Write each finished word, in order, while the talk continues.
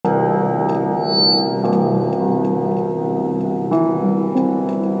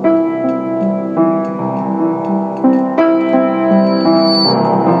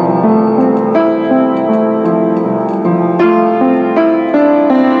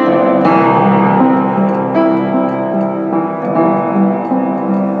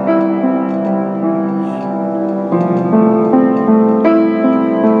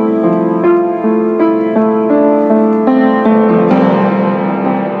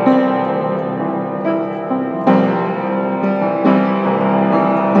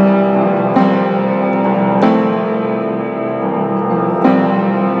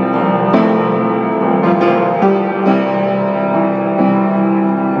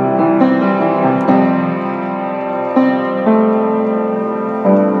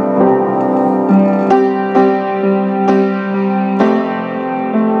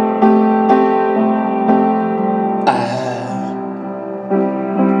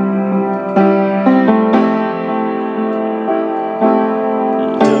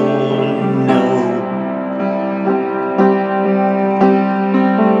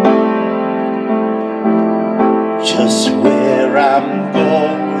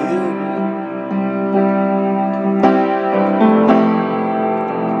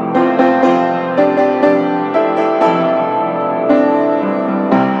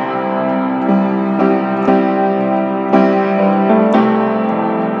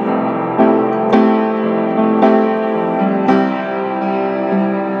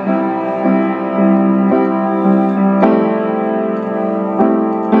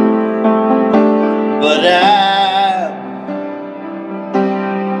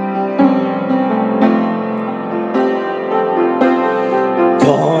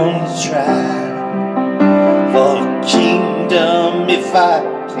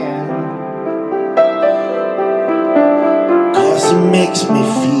makes me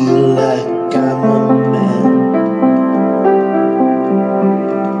feel like I'm a man.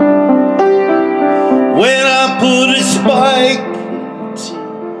 When I put a spike into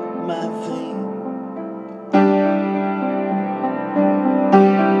my vein,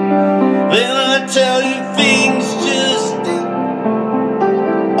 then I tell you things just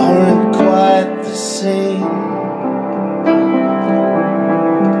aren't quite the same.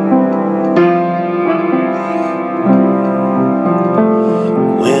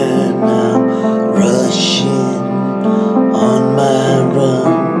 When I'm rushing on my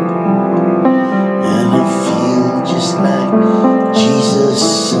run, and I feel just like Jesus'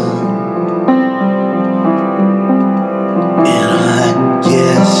 son, and I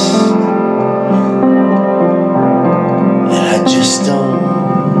guess that I just don't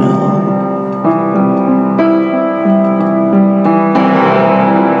know.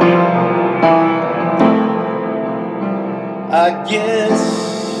 I guess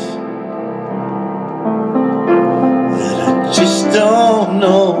that I just don't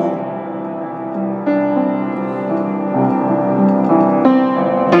know.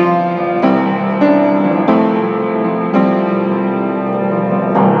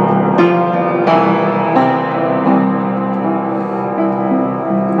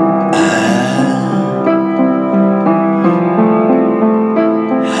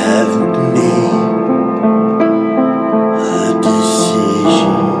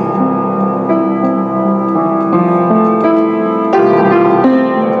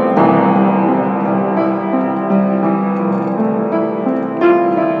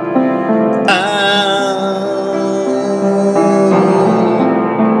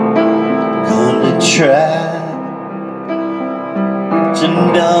 Try to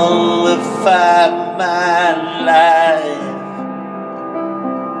nullify my life,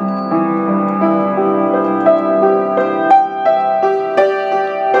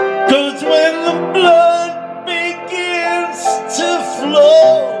 'cause when the blood begins to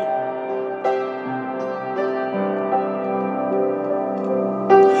flow,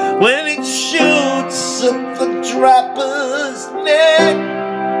 when it shoots up the dropper's neck,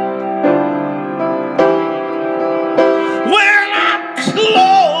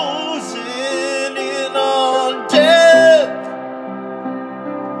 closing in on death,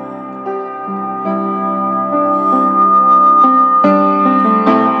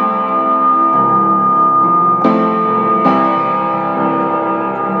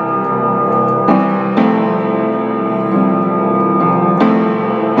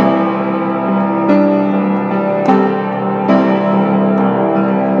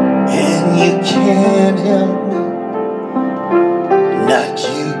 and you can't help me, not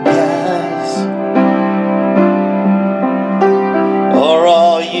you guys, or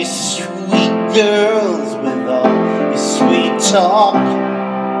all you sweet girls with all your sweet talk.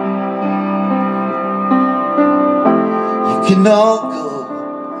 You can all go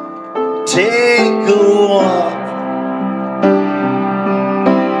take a walk,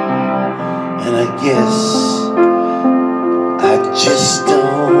 and I guess I just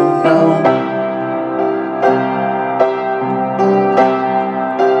don't know.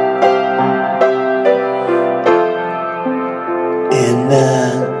 And I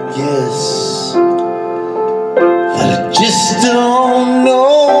guess that I just don't know.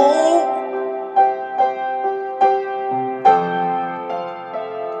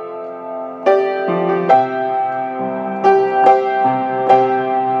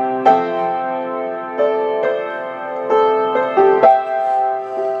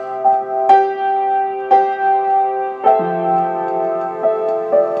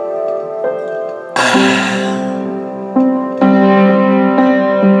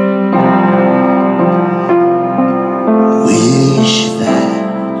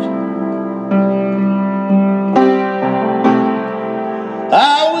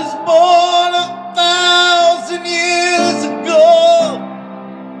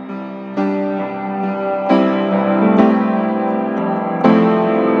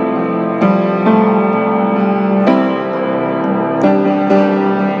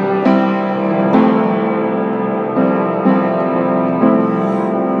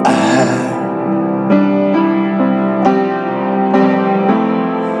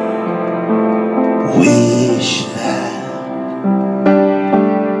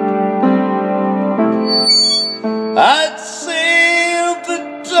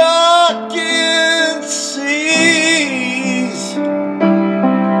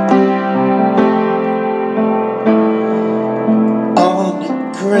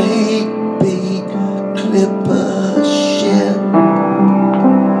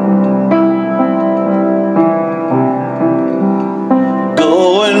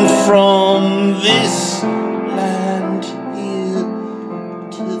 this land here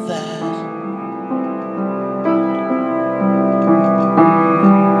to that.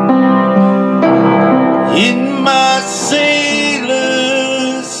 In my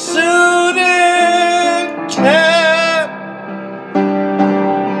sailor suit and cap,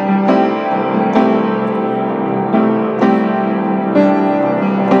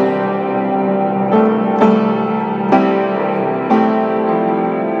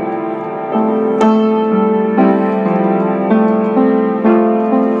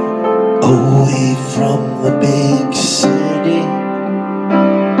 away from the big city,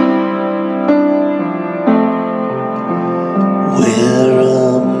 where a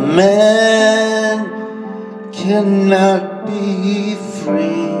man cannot be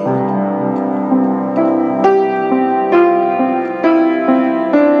free.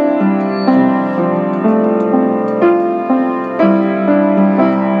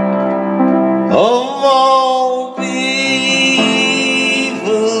 Of all the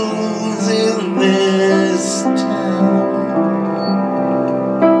evils in this town,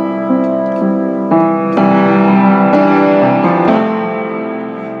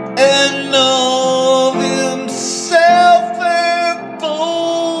 and of himself and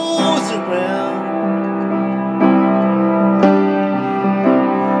those around,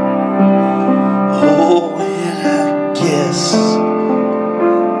 oh, and I guess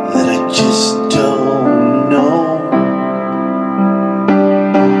that I just don't know.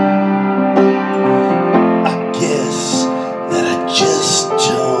 I guess that I just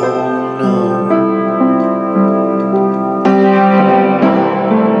don't know.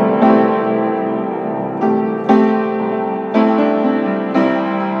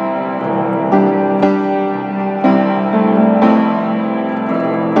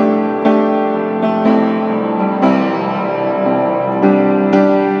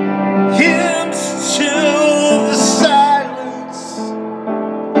 Hymns to the silence,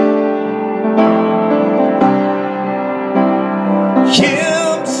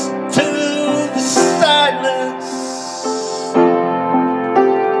 hymns to the silence,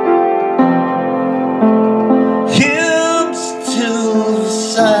 hymns to the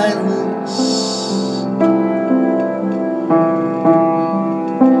silence.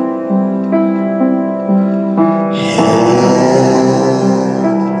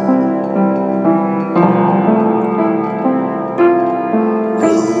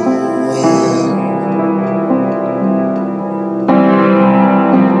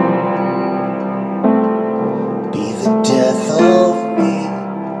 Be the death of me.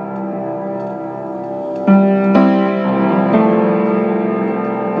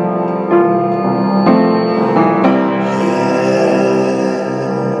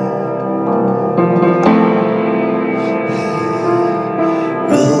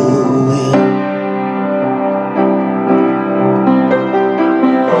 Ruin.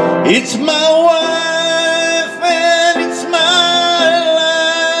 It's my wife and it's my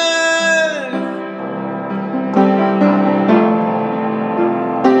life.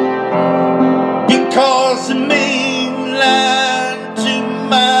 Because the main line to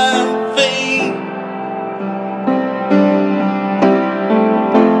my vein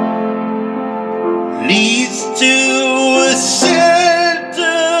leads to a center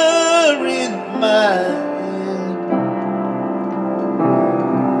in my head,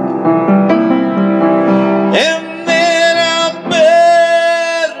 and then I'm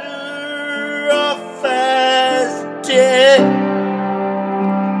better off as dead.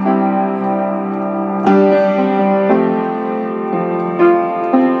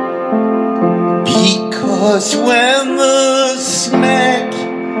 Because when the smack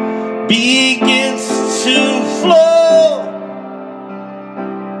begins to flow,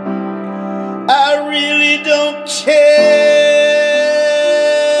 I really don't care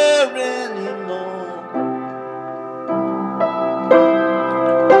anymore.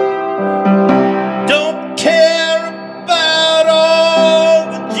 Don't care about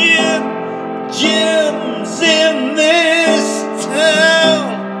all the gems in this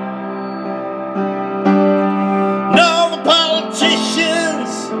town.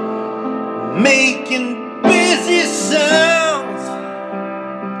 Politicians making busy sounds,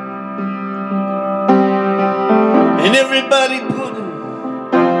 and everybody putting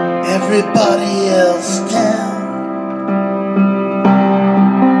everybody else down.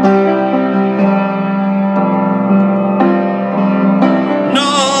 And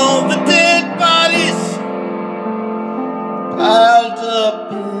all the dead bodies piled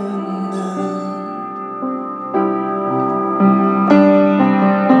up in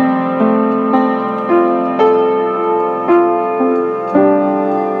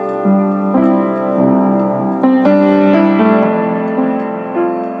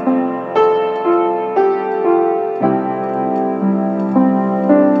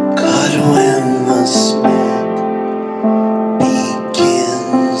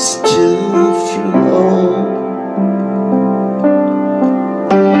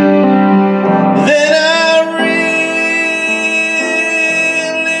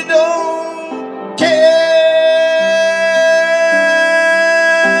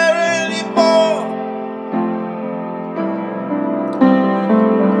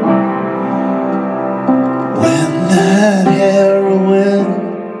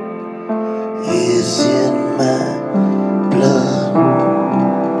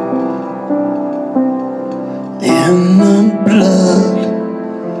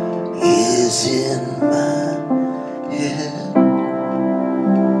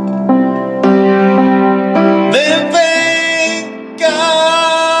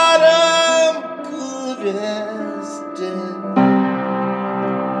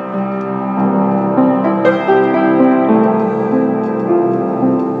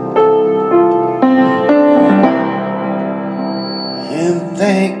and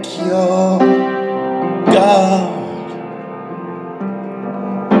thank your God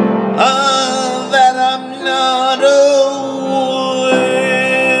that I'm not aware,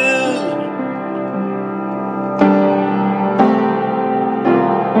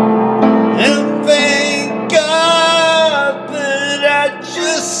 and thank God that I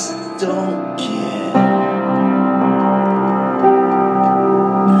just don't care.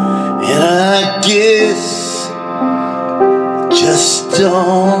 And I guess just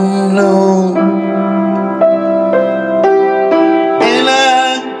don't know. And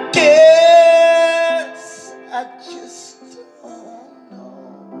I guess I just don't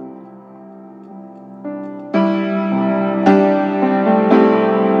know.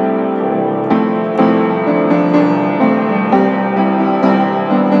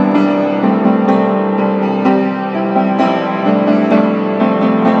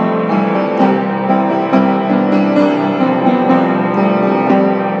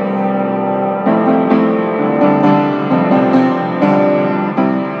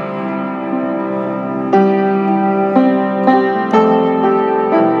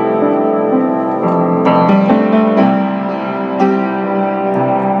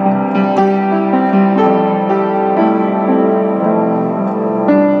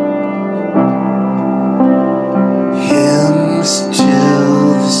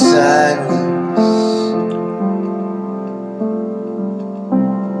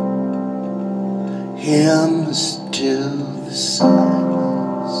 Hymns to the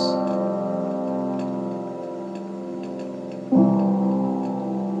silence.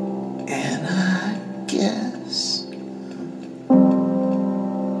 And I guess,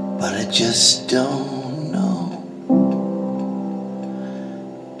 but I just don't know.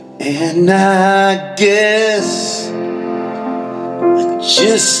 And I guess I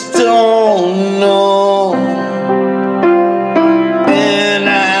just don't know.